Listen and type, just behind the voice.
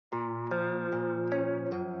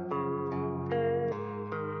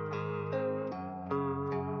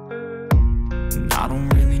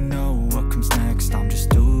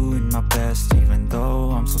my best, even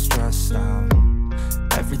though I'm so stressed out.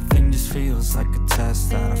 Everything just feels like a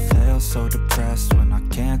test that I fail, so depressed when I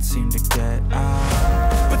can't seem to get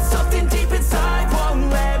out. But something deep inside won't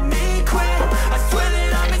let me quit. I swear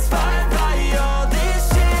that I'm inspired by all this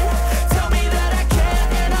shit. Tell me that I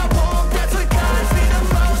can and I won't. That's what guides me the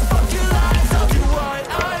most. Fuck your lies, I'll do what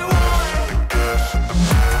I want.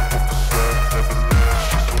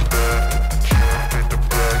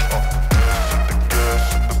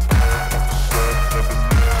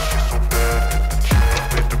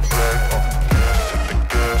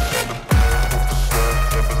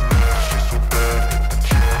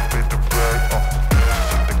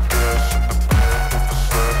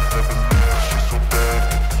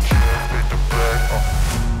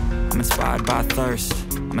 By thirst,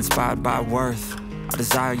 I'm inspired by worth. I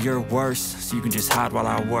desire your worst, so you can just hide while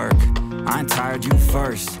I work. I ain't tired, you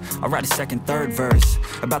first. I'll write a second, third verse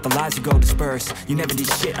about the lies you go disperse. You never did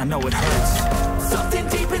shit, I know it hurts. Something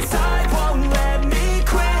deep inside won't let me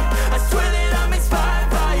quit. I swear that I'm inspired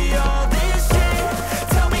by all this shit.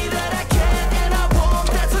 Tell me that I can and I won't.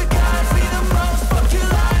 That's what guides me the most. Fuck your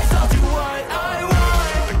lies, I'll do what I want.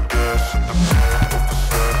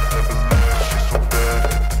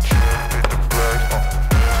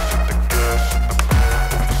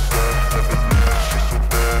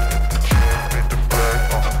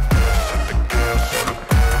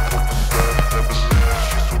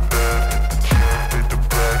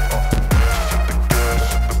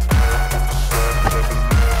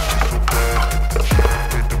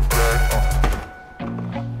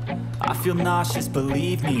 Feel nauseous,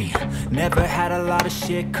 believe me. Never had a lot of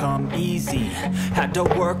shit come easy. Had to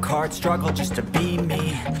work hard, struggle just to be me.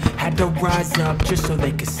 Had to rise up just so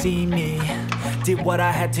they could see me. Did what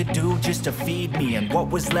I had to do just to feed me. And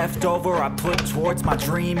what was left over I put towards my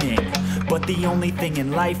dreaming. But the only thing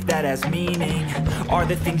in life that has meaning are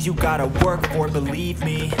the things you gotta work for, believe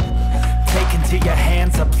me. Take into your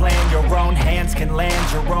hands a plan. Your own hands can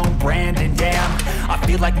land your own brand. And damn, I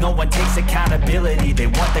feel like no one takes accountability. They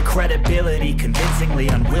want the credibility, convincingly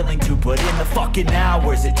unwilling to put in the fucking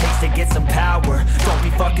hours it takes to get some power. Don't be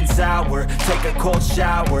fucking sour, take a cold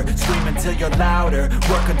shower. Scream until you're louder,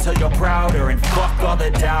 work until you're prouder. And fuck all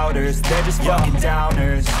the doubters, they're just fucking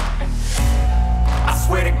downers. I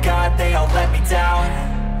swear to God they all let me down.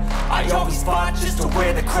 I always fought just to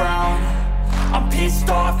wear the crown. I'm pissed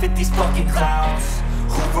off at these fucking clowns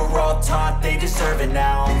who were all taught they deserve an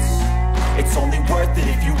ounce. It's only worth it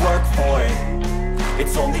if you work for it.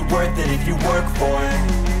 It's only worth it if you work for it.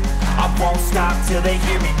 I won't stop till they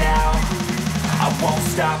hear me now. I won't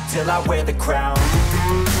stop till I wear the crown.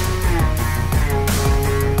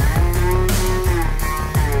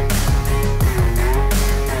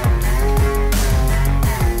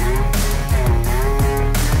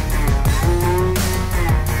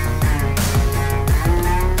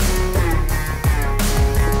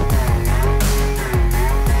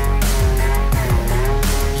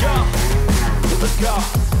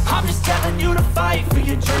 I'm just telling you to fight for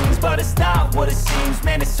your dreams, but it's not what it seems.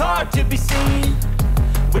 Man, it's hard to be seen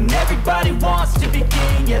when everybody wants to be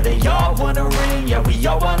king. Yeah, they all wanna ring, yeah, we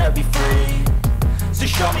all wanna be free. So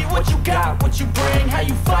show me what you got, what you bring, how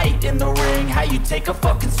you fight in the ring, how you take a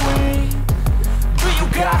fucking swing. Do you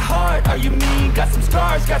got heart, are you mean? Got some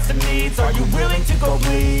scars, got some needs, are you willing to go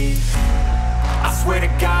bleed? I swear to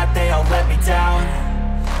God they all let me down.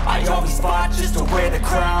 I always fought just to wear the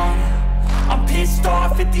crown. I'm pissed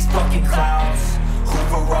off at these fucking clowns who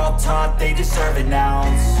were all taught they deserve an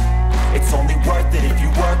ounce. It's only worth it if you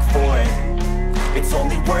work for it. It's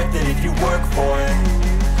only worth it if you work for it.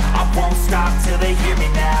 I won't stop till they hear me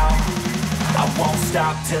now. I won't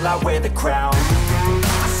stop till I wear the crown.